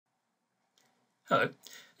Hello,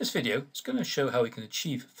 this video is going to show how we can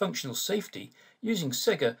achieve functional safety using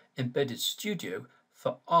SEGGER Embedded Studio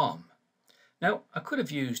for ARM. Now, I could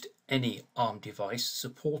have used any ARM device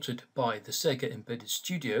supported by the SEGGER Embedded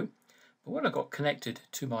Studio, but what I got connected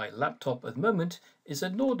to my laptop at the moment is a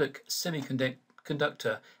Nordic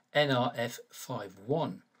Semiconductor NRF51,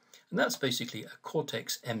 and that's basically a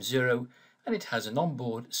Cortex M0, and it has an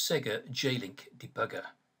onboard SEGGER J-Link debugger.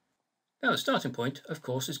 Now the starting point, of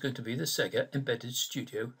course, is going to be the SEGGER Embedded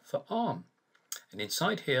Studio for ARM. And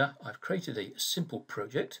inside here, I've created a simple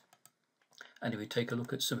project. And if we take a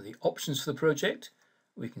look at some of the options for the project,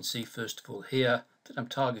 we can see first of all here that I'm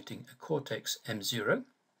targeting a Cortex M0.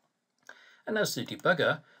 And as the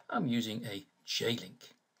debugger, I'm using a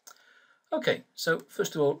J-Link. Okay, so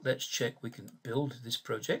first of all, let's check we can build this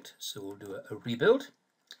project. So we'll do a rebuild.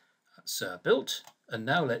 That's built, and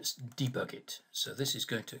now let's debug it. So this is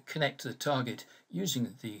going to connect to the target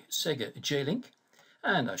using the SEGGER J-Link,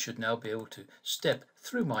 and I should now be able to step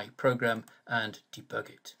through my program and debug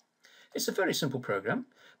it. It's a very simple program,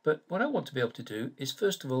 but what I want to be able to do is,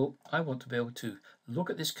 first of all, I want to be able to look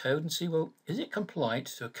at this code and see, well, is it compliant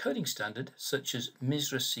to a coding standard such as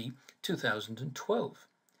MISRA C 2012?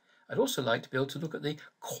 I'd also like to be able to look at the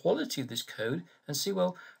quality of this code and see,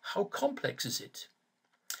 well, how complex is it?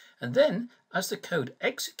 And then, as the code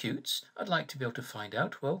executes, I'd like to be able to find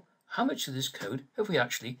out, well, how much of this code have we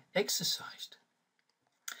actually exercised?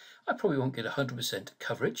 I probably won't get 100%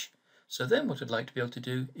 coverage, so then what I'd like to be able to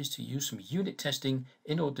do is to use some unit testing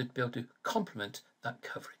in order to be able to complement that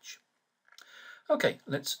coverage. Okay,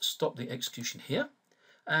 let's stop the execution here,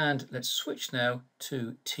 and let's switch now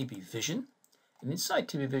to TB Vision. And inside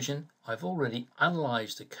TB Vision, I've already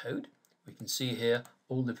analyzed the code. We can see here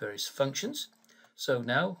all the various functions. So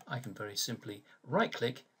now I can very simply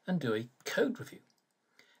right-click and do a code review.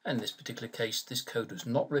 And in this particular case, this code was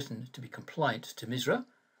not written to be compliant to MISRA,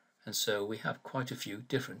 and so we have quite a few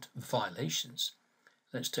different violations.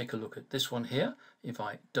 Let's take a look at this one here. If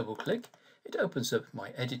I double-click, it opens up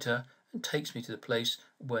my editor and takes me to the place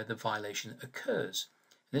where the violation occurs.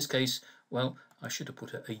 In this case, well, I should have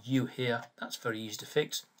put a U here. That's very easy to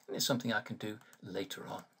fix, and it's something I can do later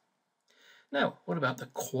on. Now, what about the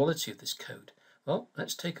quality of this code? Well,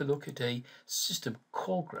 let's take a look at a system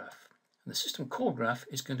call graph. And the system call graph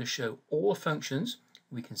is going to show all functions.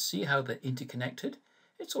 We can see how they're interconnected.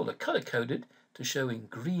 It's all color-coded to show in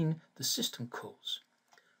green the system calls.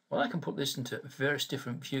 Well, I can put this into various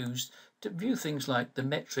different views to view things like the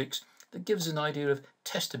metrics that gives an idea of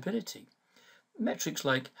testability. Metrics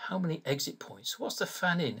like how many exit points, what's the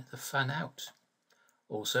fan in, the fan out.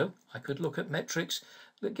 Also, I could look at metrics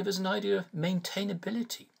that give us an idea of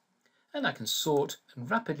maintainability. And I can sort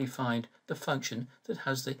and rapidly find the function that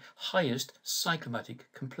has the highest cyclomatic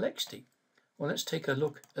complexity. Well, let's take a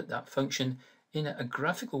look at that function in a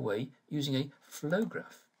graphical way using a flow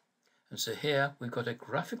graph. And so here we've got a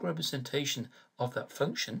graphic representation of that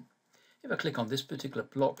function. If I click on this particular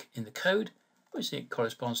block in the code, we see it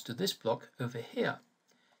corresponds to this block over here.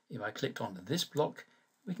 If I clicked on this block,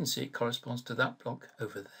 we can see it corresponds to that block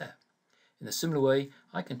over there. In a similar way,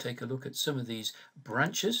 I can take a look at some of these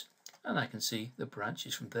branches, and I can see the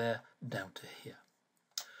branches from there down to here.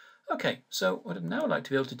 Okay, so what I'd now like to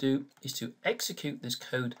be able to do is to execute this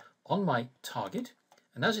code on my target,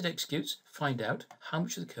 and as it executes, find out how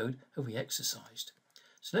much of the code have we exercised.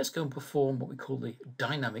 So let's go and perform what we call the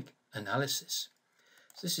dynamic analysis.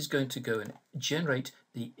 So this is going to go and generate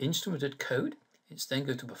the instrumented code. It's then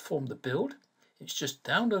going to perform the build. It's just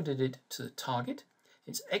downloaded it to the target.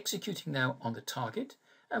 It's executing now on the target,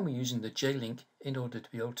 and we're using the J-Link in order to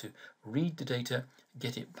be able to read the data,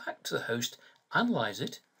 get it back to the host, analyze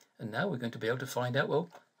it, and now we're going to be able to find out, well,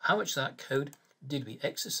 how much of that code did we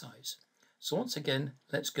exercise? So once again,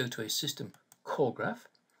 let's go to a system call graph,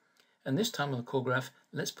 and this time on the call graph,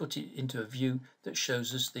 let's put it into a view that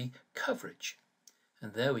shows us the coverage.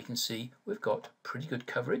 And there we can see we've got pretty good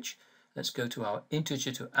coverage. Let's go to our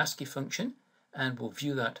integer to ASCII function, and we'll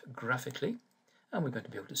view that graphically. And we're going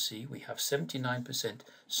to be able to see we have 79%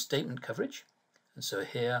 statement coverage. And so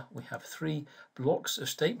here we have 3 blocks of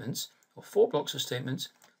statements, or 4 blocks of statements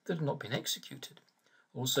that have not been executed.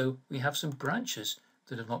 Also, we have some branches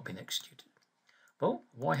that have not been executed. Well,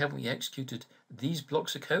 why haven't we executed these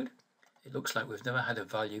blocks of code? It looks like we've never had a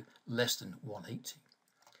value less than 180.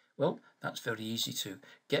 Well, that's very easy to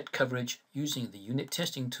get coverage using the unit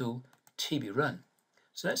testing tool tbrun.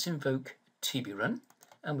 So let's invoke tbrun,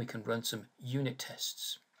 and we can run some unit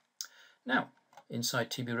tests. Now,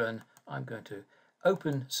 inside tbrun, I'm going to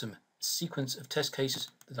open some sequence of test cases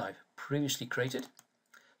that I've previously created.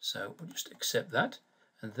 So we'll just accept that.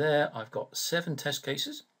 And there I've got 7 test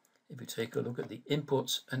cases. if you take a look at the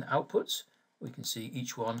inputs and outputs, we can see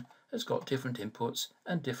each one has got different inputs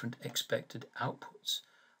and different expected outputs.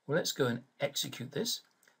 Well, let's go and execute this.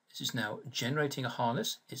 This is now generating a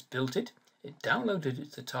harness. It's built it, it downloaded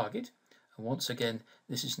it to the target, and once again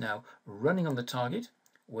this is now running on the target,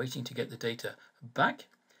 waiting to get the data back,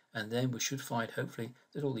 and then we should find hopefully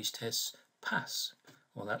that all these tests pass.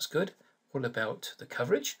 Well, that's good. What about the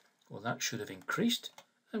coverage? Well, that should have increased,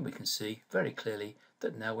 and we can see very clearly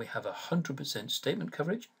that now we have 100% statement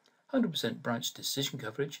coverage, 100% branch decision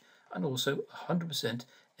coverage, and also 100%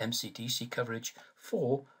 MCDC coverage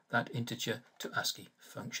for that integer to ASCII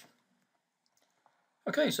function.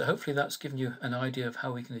 Okay, so hopefully that's given you an idea of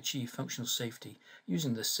how we can achieve functional safety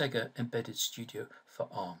using the SEGGER Embedded Studio for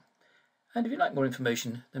ARM. And if you'd like more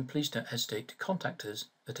information, then please don't hesitate to contact us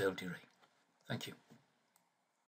at LDRA. Thank you.